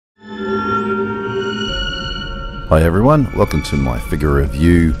Hi everyone, welcome to my figure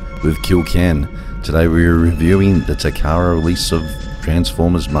review with Ken. Today we're reviewing the Takara release of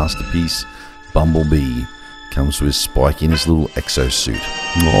Transformers masterpiece Bumblebee. Comes with Spike in his little exosuit.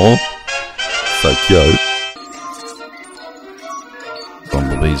 Aww, so cute.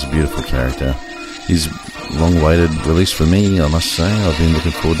 Bumblebee's a beautiful character. He's long-awaited release for me, I must say. I've been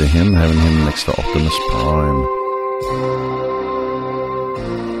looking forward to him, having him next to Optimus Prime.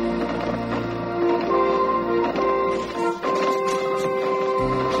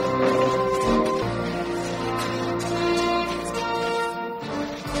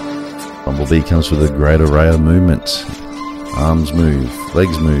 Bumblebee comes with a great array of movements. Arms move,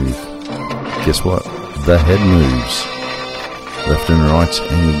 legs move. Guess what? The head moves. Left and right,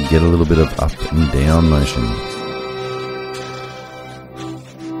 and you get a little bit of up and down motion.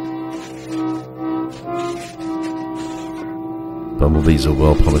 Bumblebee's a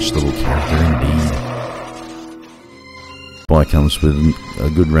well-polished little character indeed. Spike comes with a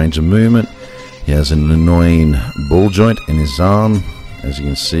good range of movement. He has an annoying ball joint in his arm. As you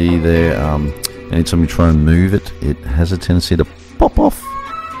can see there, anytime you try and move it, it has a tendency to pop off,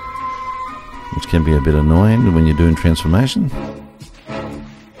 which can be a bit annoying when you're doing transformation.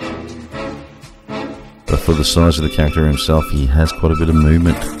 But for the size of the character himself, he has quite a bit of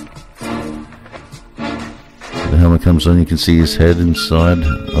movement. The helmet comes on, you can see his head inside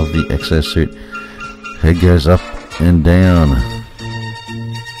of the exosuit. Head goes up and down.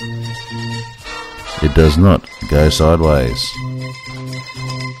 It does not go sideways.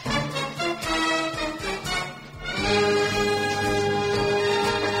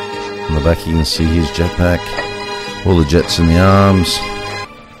 On the back you can see his jetpack, all the jets in the arms.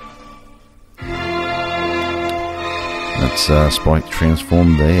 That's Spike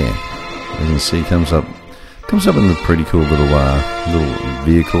transformed there. As you can see, comes up in a pretty cool little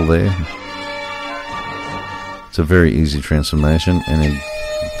vehicle there. It's a very easy transformation, and it,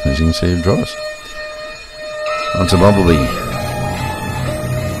 as you can see, it drives. Onto Bumblebee.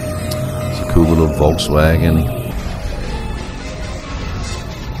 It's a cool little Volkswagen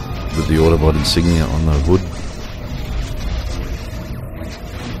with the Autobot insignia on the hood.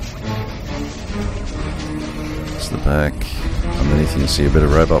 It's the back. Underneath you can see a bit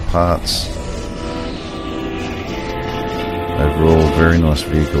of robot parts. Overall, very nice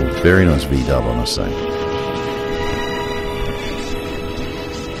vehicle. Very nice V-dub, I must say.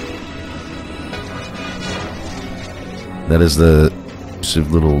 That is the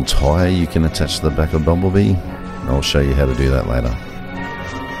little tyre you can attach to the back of Bumblebee. I'll show you how to do that later.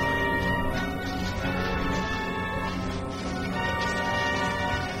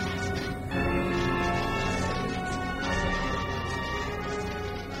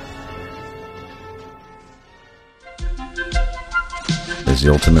 There's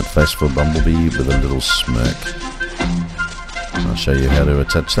the alternate face for Bumblebee with a little smirk. I'll show you how to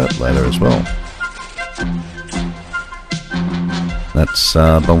attach that later as well. That's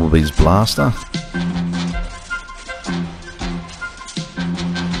Bumblebee's blaster.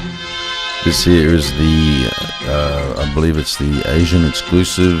 This here is the, I believe it's the Asian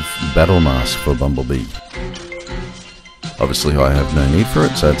exclusive battle mask for Bumblebee. Obviously I have no need for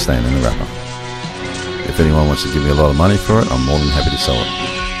it, so it's staying in the wrapper. If anyone wants to give me a lot of money for it, I'm more than happy to sell it.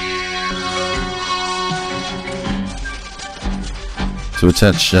 To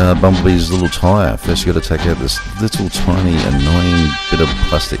attach Bumblebee's little tyre, first you've got to take out this little tiny annoying bit of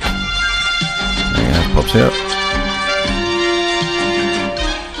plastic. There you go, it pops out.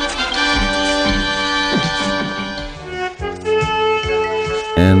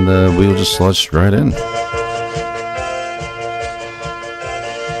 And the wheel just slides straight in.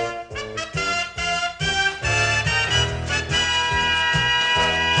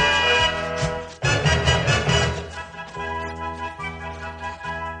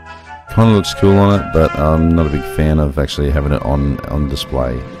 Kind of looks cool on it, but I'm not a big fan of actually having it on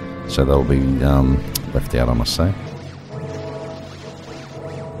display, so they'll be left out, I must say.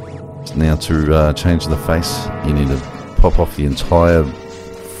 Now to change the face, you need to pop off the entire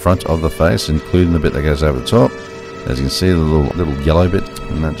front of the face, including the bit that goes over the top. As you can see, the little yellow bit,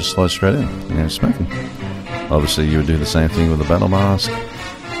 and that just slides straight in. You know, smoking. Obviously, you would do the same thing with the battle mask.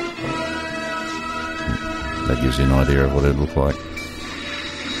 That gives you an idea of what it would look like.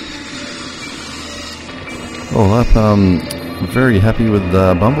 Well, I'm very happy with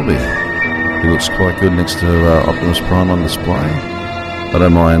Bumblebee. He looks quite good next to Optimus Prime on display. I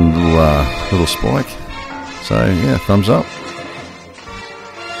don't mind little Spike. So yeah, thumbs up.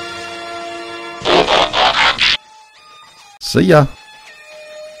 See ya.